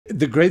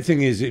The great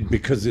thing is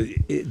because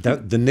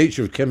that the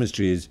nature of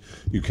chemistry is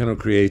you cannot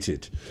create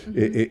it.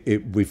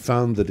 We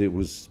found that it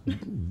was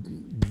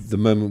the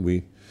moment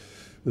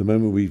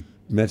we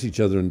met each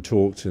other and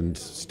talked and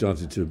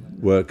started to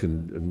work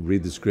and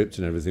read the script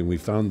and everything. We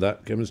found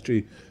that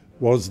chemistry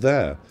was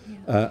there.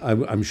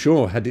 I'm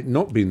sure had it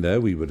not been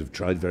there, we would have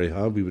tried very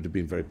hard. We would have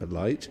been very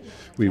polite.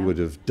 We would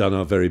have done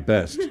our very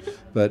best.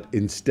 But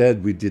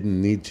instead, we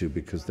didn't need to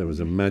because there was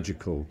a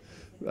magical.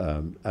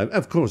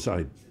 Of course,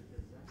 I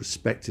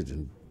respected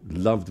and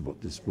loved what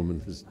this woman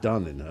has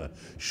done in her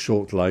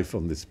short life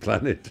on this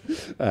planet,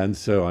 and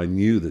so I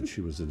knew that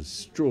she was an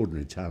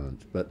extraordinary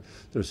talent. But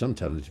there are some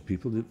talented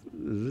people that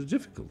are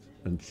difficult,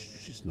 and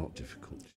she's not difficult.